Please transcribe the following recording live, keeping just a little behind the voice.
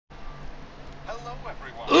Hello,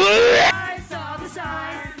 everyone. I saw the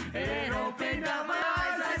sign, it opened up my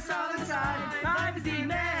eyes. I saw the sign, I was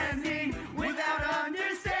demanding without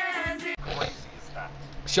understanding. Crazy is that?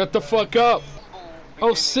 Shut the fuck up.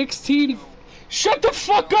 Oh, 16. Shut the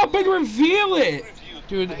fuck up and reveal it.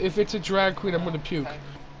 Dude, if it's a drag queen, I'm gonna puke.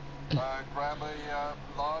 Grab a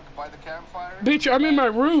log by the campfire. Bitch, I'm in my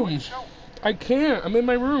room. I can't. I'm in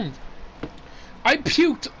my room. I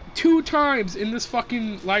puked 2 times in this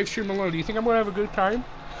fucking live stream alone. Do you think I'm gonna have a good time?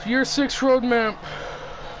 Year 6 roadmap.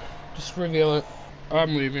 Just reveal it.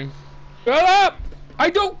 I'm leaving. Shut up! I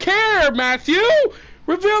don't care, Matthew!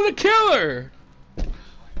 Reveal the killer!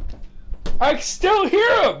 I still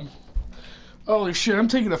hear him! Holy shit, I'm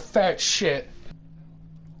taking a fat shit.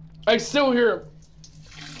 I still hear him.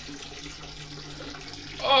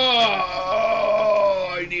 Oh,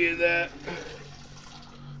 I needed that.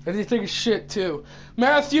 I need to take a shit too.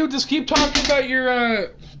 Matthew, just keep talking about your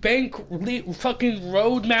fucking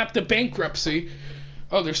roadmap to bankruptcy.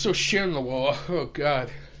 Oh, there's still shit on the wall. Oh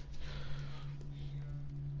god.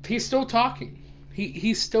 He's still talking.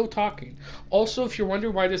 He's still talking. Also, if you're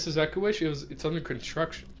wondering why this is echoish, it's under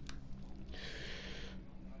construction.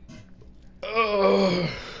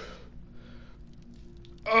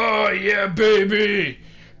 Oh yeah, baby.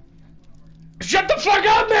 Shut the fuck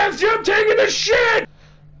up, Matthew! I'm taking a shit!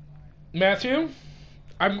 Matthew?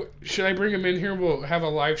 Should I bring him in here? We'll have a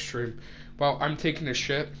live stream while I'm taking a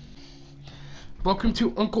shit. Welcome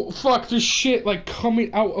to UncleHawk. There's shit like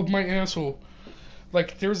coming out of my asshole.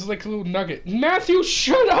 Like there's like a little nugget. Matthew,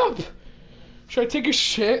 shut up! Should I take a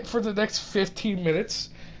shit for the next 15 minutes?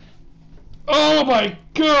 Oh my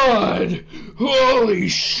god! Holy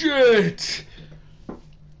shit!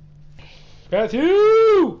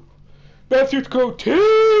 Matthew! Matthew's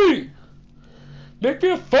goatee! Make me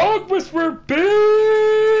a fog whisperer,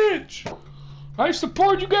 bitch! I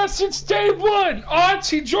support you guys since day one! Odds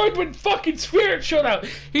he joined when fucking Spirit showed up!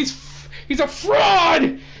 He's a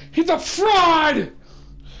fraud! He's a fraud!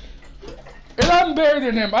 And I'm better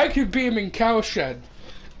than him. I could beat him in cowshed.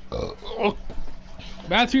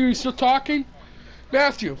 Matthew, you still talking?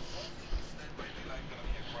 Matthew!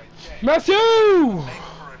 Matthew!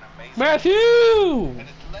 Matthew!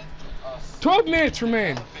 12 minutes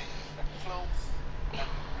remain.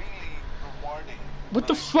 What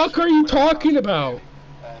the fuck are you talking about?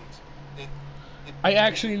 I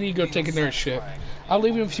actually need to go take another shit. I'll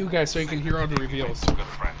leave it with you guys so you can hear all the reveals.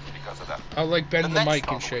 I'll like bend the mic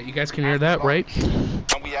and shit. You guys can hear that, right?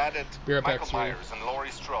 And we added Be right back, Michael Myers and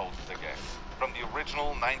Laurie Strode to the game. From the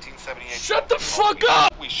original 1978. Shut the fuck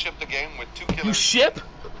up! We shipped the game with 2 killers. You ship?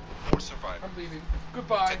 4 survivors. I'm leaving.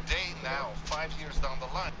 Goodbye. Today, now, 5 years down the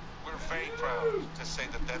line, we're very proud to say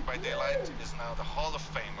that Dead by Daylight is now the Hall of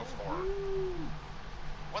Fame of horror.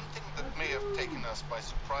 One thing that may have taken us by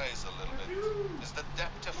surprise a little bit is the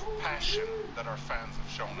depth of passion that our fans have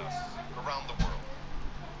shown us around the world.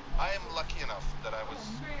 I am lucky enough that I was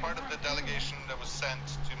part of the delegation that was sent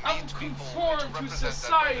to meet people to represent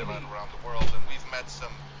Dead by Daylight around the world, and we've met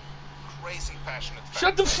some crazy passionate fans.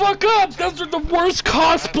 Shut the fuck up! Those are the worst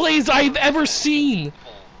cosplays I've ever seen!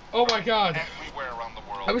 Oh my god. Everywhere around the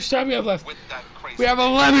world. How much time we have left? With that crazy We have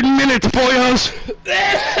 11 minutes, boyos!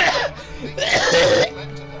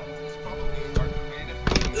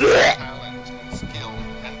 talent, skill,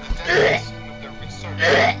 and the dedication of their research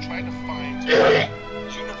trying to find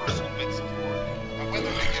universal bits of horror. And whether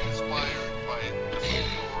they get inspired by the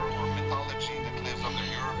folklore or mythology that lives under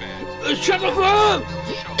your bed, Shut the fuck up!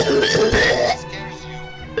 it scares you,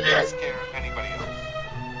 it doesn't scare anybody else.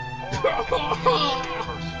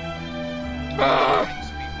 Horror brings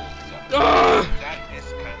people together. That is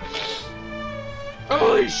kind of magic.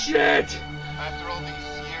 Holy shit! After all these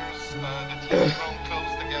years, the team's grown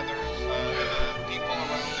close together. People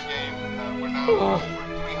around the game, we're now over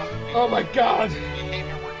 300 people. Oh my god!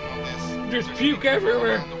 Behavior working on this. There's puke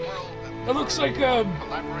everywhere. Around the world It looks like,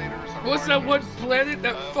 collaborators are what's that one partners. planet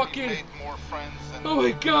that We've fucking... made more friends and, Oh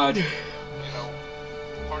my god! you know,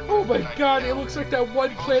 partners Oh my than I god, can it count. looks like that one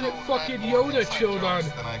planet Also, fucking I have more Yoda inside chilled on.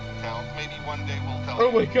 jokes than I can count. Maybe one day we'll tell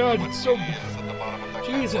Oh my you god, what it's so... really is at the bottom of that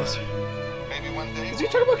Jesus. campfire. Maybe one day Is he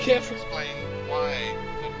we'll talking about camp? explain why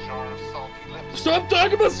the jar of salty lips Stop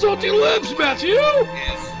talking about salty lips, Matthew!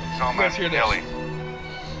 is Jean Let's hear this. Kelly.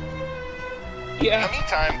 In Yeah. the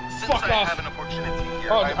meantime, since Fuck I off. have an opportunity here,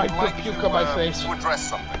 Oh, I I would put like puke on my face. to address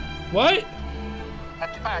something. What?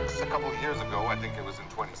 At PAX a couple of years ago, I think it was in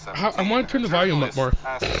 2017. I want to turn the volume up more.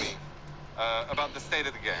 Asked me about the state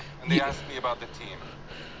of the game, and they Yeah. asked me about the team,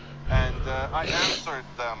 and I answered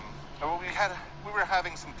them. Well, we were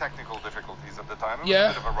having some technical difficulties at the time. It was Yeah.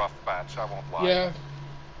 a bit of a rough patch, I won't lie. Yeah.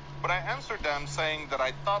 But I answered them saying that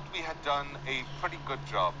I thought we had done a pretty good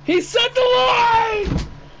job. He said the line!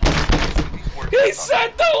 He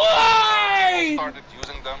said the line! Started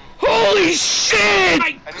using them. Holy shit!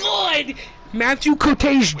 My God! Matthew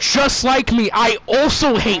Cote's just like me. I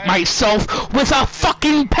also hate myself with a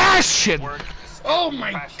fucking passion. Oh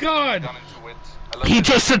my God! He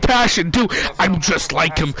just said passion too. I'm just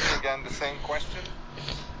like him. Again, the same question.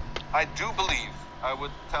 I do believe I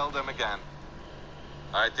would tell them again.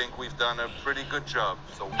 I think we've done a pretty good job.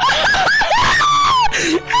 So.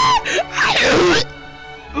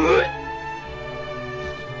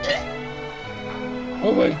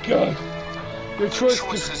 Oh my God! The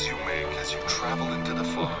choices you make as you travel into the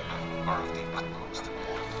fog are of the utmost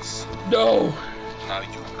importance. No. Now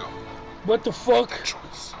you go. What the fuck? That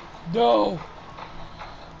choice. No.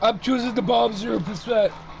 I'm choosing the bomb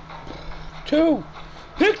 0%. 2.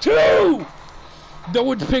 Pick 2. No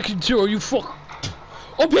one's picking 2. Are you fuck?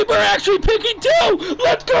 Oh, people are actually picking 2.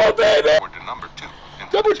 Let's go, baby. Or the number 2.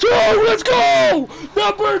 Number 2. Let's go.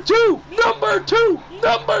 Number 2. Number 2.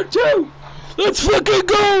 Number 2. Let's fucking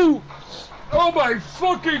go. Oh my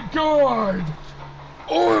fucking God.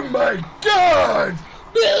 Oh my God.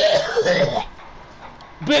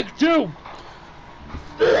 Big 2.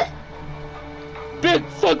 Big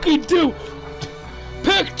fucking 2.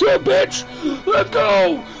 Pick 2, bitch. Let's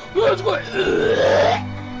go. Let's go.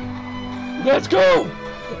 Let's go.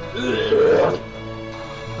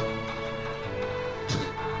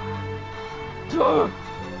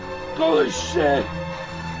 Holy shit.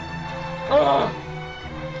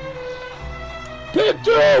 Pick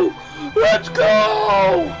 2. Let's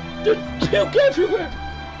go. Puke everywhere.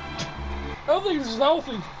 I don't think this is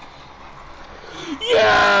healthy.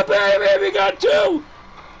 Yeah, baby, we got 2. Oh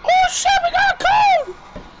shit, we got a code.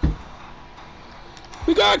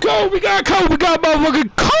 We got a code. We got a code. We got a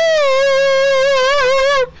motherfucking code.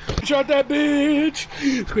 Screenshot that bitch.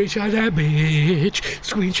 Screenshot that bitch.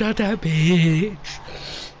 Screenshot that bitch.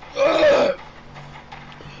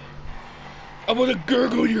 I'm gonna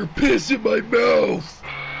gurgle your piss in my mouth.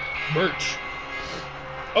 Merch.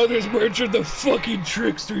 Oh, there's merch of the fucking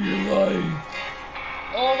trickster your life.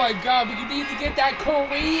 Oh my God, we need to get that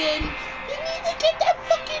Korean. We need to get that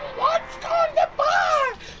fucking what's on the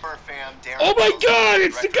bar. Oh my God,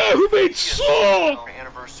 it's the guy who made Saw.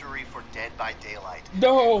 Anniversary for Dead by Daylight.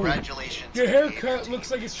 No. Congratulations. Your haircut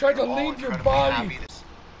looks like it's trying to leave your body.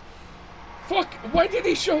 Fuck, why did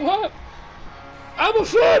he show up? I'm a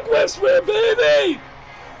flag whisperer, baby!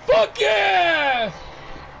 Fuck yeah!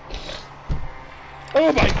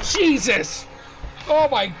 Oh my Jesus! Oh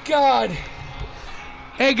my God!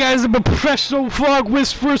 Hey guys, I'm a professional flag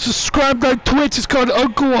whisperer. Subscribe to Twitch. It's called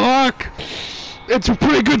UncleHawk. It's a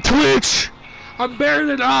pretty good Twitch. I'm better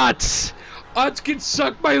than Otts. Otts can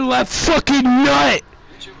suck my left fucking nut.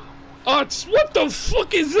 Otts, what the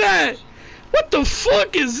fuck is that? What the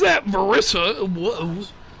fuck is that, Marissa? Whoa.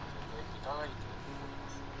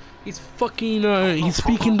 He's fucking, he's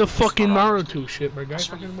speaking the fucking Naruto shit, my guy.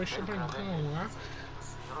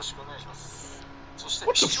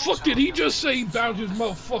 What the fuck did he just say about his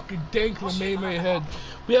motherfucking dank Mame head?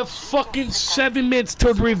 We have fucking 7 minutes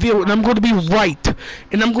till the reveal, and I'm gonna be right.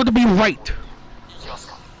 And I'm gonna be right.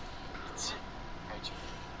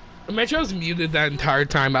 Imagine I was muted that entire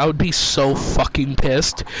time. I would be so fucking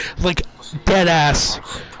pissed. Like, dead ass.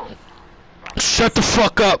 Shut the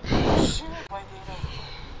fuck up.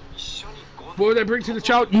 What would I bring to the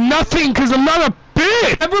child? Nothing, because I'm not a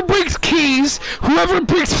bitch! Whoever brings keys, whoever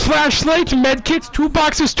brings flashlights, medkits, 2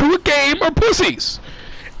 boxes to a game, are pussies!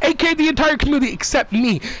 AKA the entire community except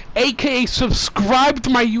me. AKA subscribe to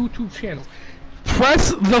my YouTube channel.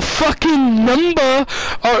 Press the fucking number, or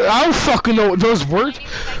I don't fucking know those words.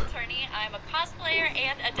 I'm a cosplayer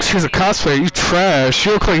and a She's a cosplayer, you trash.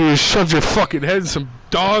 You look like you shoved your fucking head in some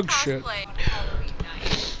dog shit.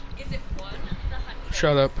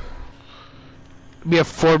 Shut up. We have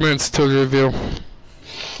 4 minutes till the reveal.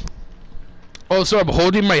 Also, I'm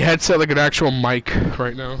holding my headset like an actual mic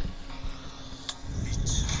right now.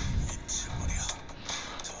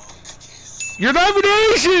 You're not even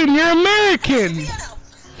Asian! You're American!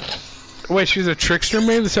 Wait, she's a trickster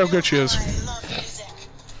man? That's how good she is.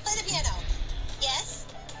 Play the piano. Yes?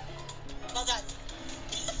 Well done.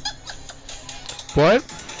 What?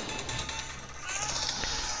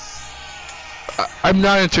 I'm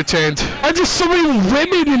not entertained. I just so many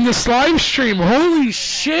women in this live stream. Holy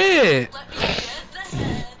shit!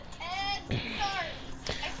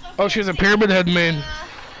 Oh, she's a pyramid head man.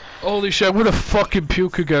 Holy shit! I'm gonna fucking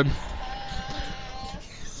puke again.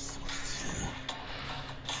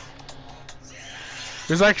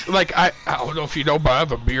 There's actually, like, I don't know if you know, but I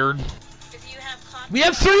have a beard. If you have We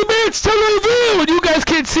have 3 minutes to review, and you guys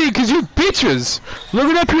can't see because you bitches. Look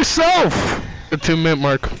it up yourself. The 2-minute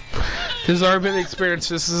mark. This is our bit experience.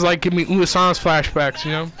 This is like giving me Usanos flashbacks,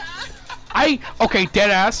 you know? Okay, dead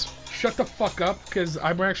ass. Shut the fuck up, because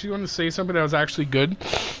I'm actually going to say something that was actually good.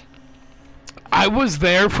 I was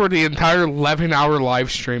there for the entire 11-hour live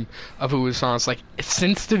stream of Usanos, like,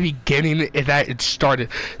 since the beginning that it started.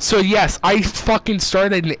 So yes, I fucking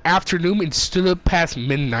started in the afternoon and stood up past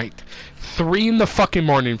midnight. 3 in the fucking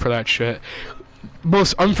morning for that shit.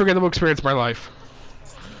 Most unforgettable experience of my life.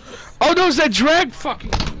 Oh no, it's that drag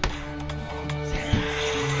fucking...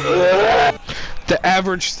 The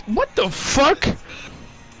average... What the fuck?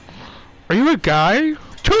 Are you a guy? 2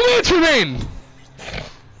 minutes remain!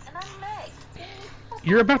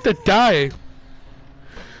 You're about to die.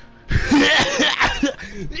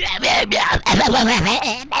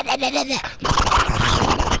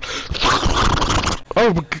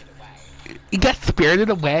 Oh, you got spirited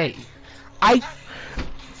away. Are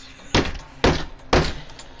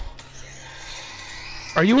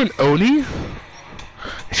you an Oni?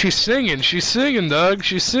 She's singing, dog.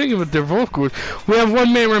 She's singing with their vocals. We have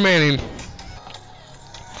 1 man remaining.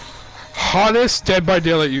 Hottest Dead by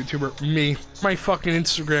Daylight YouTuber, me. My fucking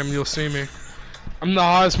Instagram, you'll see me. I'm the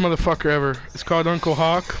hottest motherfucker ever. It's called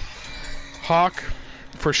UncleHawk. Hawk,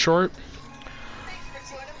 for short.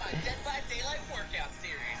 Thanks for joining my Dead by Daylight workout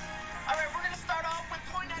series. Alright, we're gonna start off with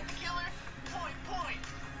point at the killer. Point.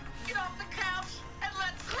 Get off the couch and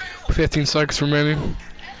let's grill. 15 seconds remaining.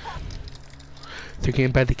 Thinking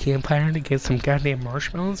about the campfire to get some goddamn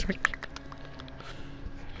marshmallows.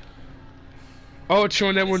 Oh, it's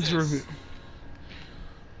showing that one's review.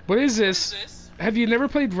 What is this? Have you never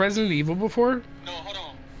played Resident Evil before? No, hold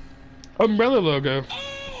on. Umbrella logo.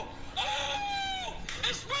 Oh!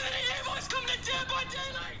 It's Resident Evil! It's coming to Dead by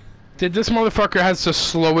Daylight! Dude, this motherfucker has the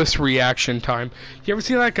slowest reaction time. You ever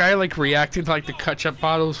see that guy, like, reacting to, like, the ketchup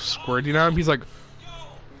bottles squirting on him? He's like,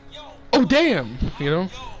 oh, damn! You know?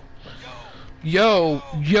 Yo.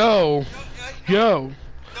 No.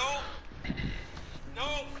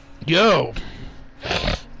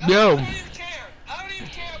 I don't even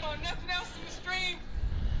care about nothing else in the stream.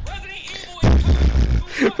 Resident Evil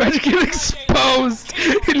is Imagine getting exposed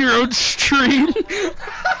in your own stream.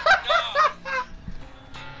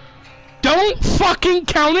 Don't fucking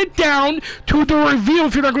count it down to the reveal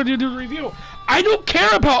if you're not going to do the reveal. I don't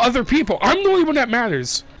care about other people. I'm the only one that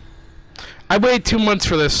matters. I waited 2 months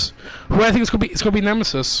for this. Who I think it's gonna be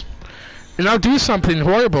Nemesis. And I'll do something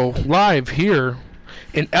horrible live here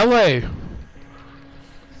in LA.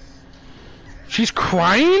 She's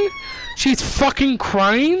crying? She's fucking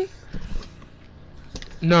crying?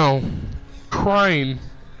 No. Crying.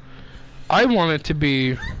 I want it to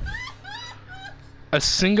be a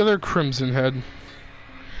singular crimson head.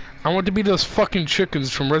 I want it to be those fucking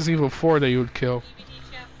chickens from Resident Evil 4 that you would kill.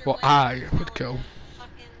 Well, I would kill.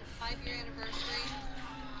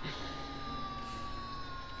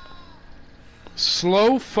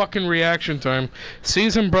 Slow fucking reaction time.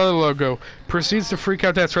 Sees Umbrella logo. Proceeds to freak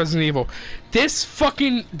out that's Resident Evil. This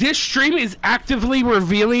stream is actively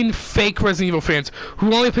revealing fake Resident Evil fans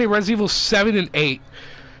who only play Resident Evil 7 and 8.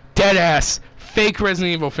 Deadass. Fake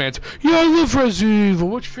Resident Evil fans. Yeah, I love Resident Evil.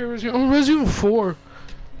 What's your favorite Resident Evil? Oh, Resident Evil 4.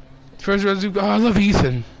 Favorite Resident Evil. Oh, I love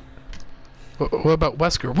Ethan. What about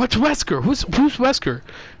Wesker? What's Wesker? Who's Wesker?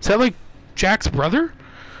 Is that like Jack's brother?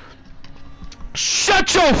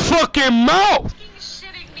 Shut your fucking mouth! You're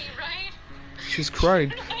shitting me, right? She's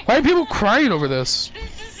crying. Why are people crying over this?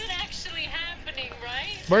 This isn't actually happening,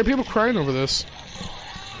 right? Why are people crying over this?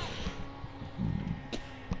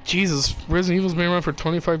 Jesus, Resident Evil's been around for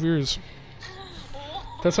 25 years.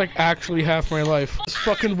 That's like actually half my life. It's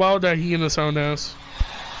fucking wild that he in the sound ass.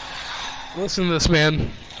 Listen to this, man.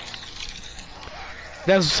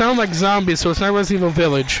 That sound like zombies, so it's not Resident Evil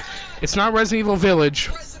Village. It's not Resident Evil Village.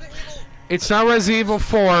 It's not Resident Evil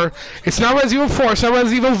 4. It's not Resident Evil 4. It's not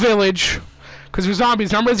Resident Evil Village. Because there's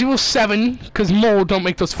zombies. Not Resident Evil 7. Because mold don't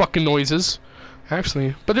make those fucking noises.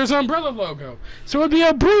 Actually. But there's an umbrella logo. So it would be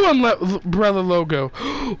a blue umbrella logo.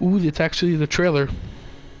 Ooh, it's actually the trailer.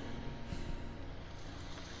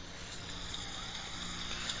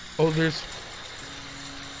 Oh, there's...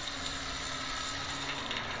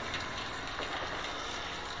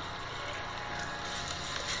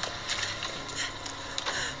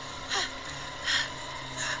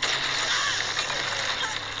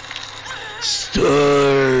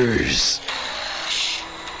 Stars.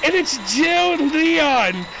 And it's Jill and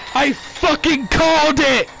Leon. I fucking called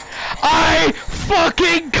it. I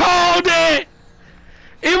fucking called it.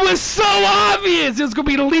 It was so obvious. It was gonna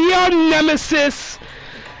be Leon, Nemesis,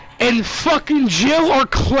 and fucking Jill or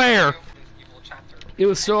Claire. It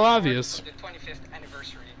was so obvious. The 25th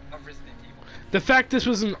anniversary of Resident Evil. The fact this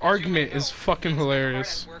was an argument is fucking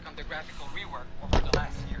hilarious. Work on the graphical rework over the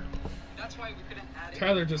last year. That's why we couldn't add it.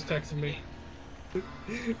 Tyler just texted me.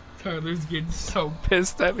 Tyler's getting so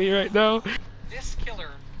pissed at me right now. This killer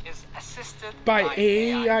is assisted By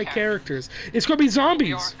AI characters. It's gonna be We are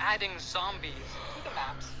zombies. adding zombies to the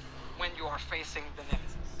maps when you are facing the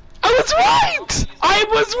nemesis. I was right! I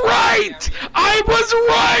was right! I was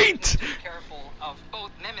right! Be careful of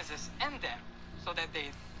both nemesis and them so that they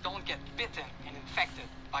don't get bitten and infected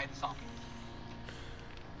by the zombies.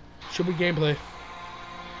 Show me gameplay.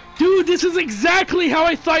 Dude, this is exactly how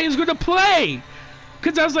I thought he was gonna play!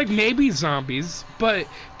 Cause I was like, maybe zombies, but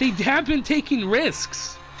they have been taking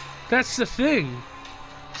risks. That's the thing.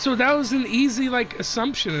 So that was an easy, like,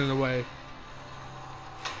 assumption in a way.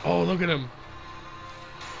 Oh, look at him.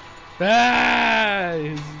 Ah!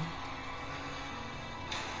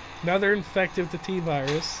 Now they're infected with the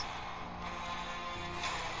T-virus.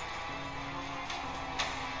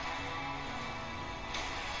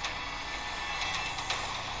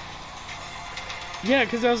 Yeah,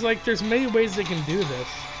 because I was like, there's many ways they can do this.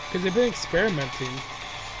 Because they've been experimenting.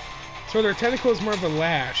 So their tentacle is more of a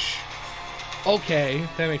lash. Okay,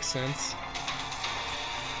 that makes sense.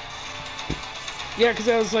 Yeah, because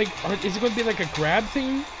I was like, is it going to be like a grab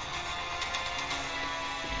thing?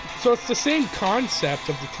 So it's the same concept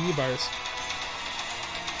of the T-virus.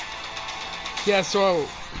 Yeah, so...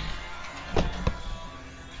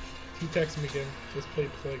 He texted me again. Just play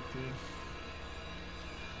Plague, dude.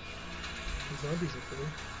 The zombies are cool.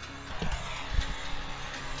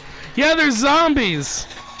 Yeah, they're zombies!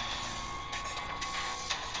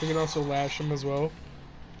 We can also lash them as well.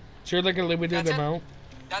 Sure, like a limited That's it? amount.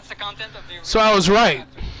 That's the content of the. So I was right.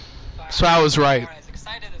 So I was right. You are as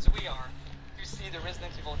excited as we are to see the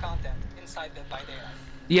Resident Evil content inside Dead by Daylight.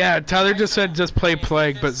 Yeah, Tyler just said just play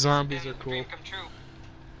Plague, but zombies are cool. Dream come true.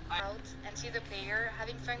 Out and see the player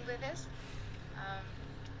having fun with this.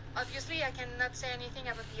 Obviously, I cannot say anything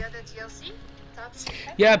about the other DLC. Top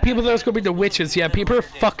secret. Yeah, people thought it was gonna be the witches. Yeah, people are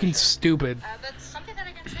fucking stupid. But something that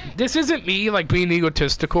I can say. This isn't me like being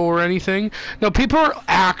egotistical or anything. No, people are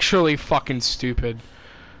actually fucking stupid.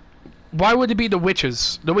 Why would it be the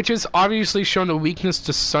witches? The witches obviously shown a weakness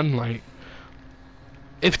to sunlight.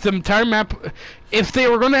 If the entire map, if they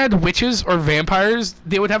were gonna add witches or vampires,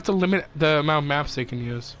 they would have to limit the amount of maps they can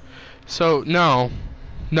use. So no,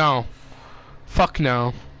 fuck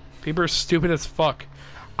no. People are stupid as fuck.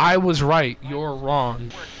 I was right. You're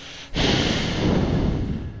wrong.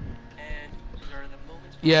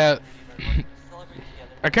 Yeah.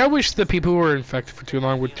 I kinda wish the people who were infected for too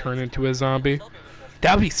long would turn into a zombie.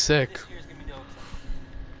 That'd be sick.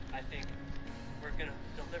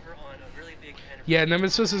 Yeah,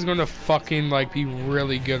 Nemesis is gonna fucking like be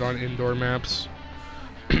really good on indoor maps.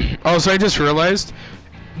 Also, I just realized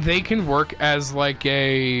they can work as like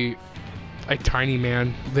a tiny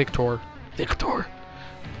man, Victor,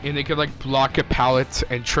 and they could like block a pallet's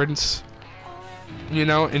entrance, you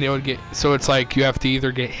know, and it would get, so it's like you have to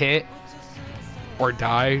either get hit or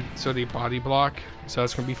die, so they body block, so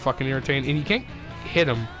that's gonna be fucking irritating, and you can't hit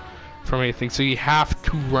him from anything, so you have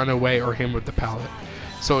to run away or him with the pallet.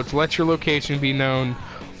 So it's let your location be known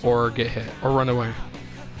or get hit or run away.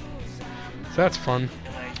 So that's fun.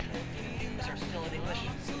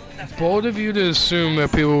 Bold of you to assume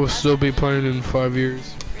that people will still be playing in 5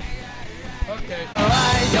 years. Okay.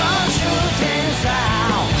 Why don't you inside?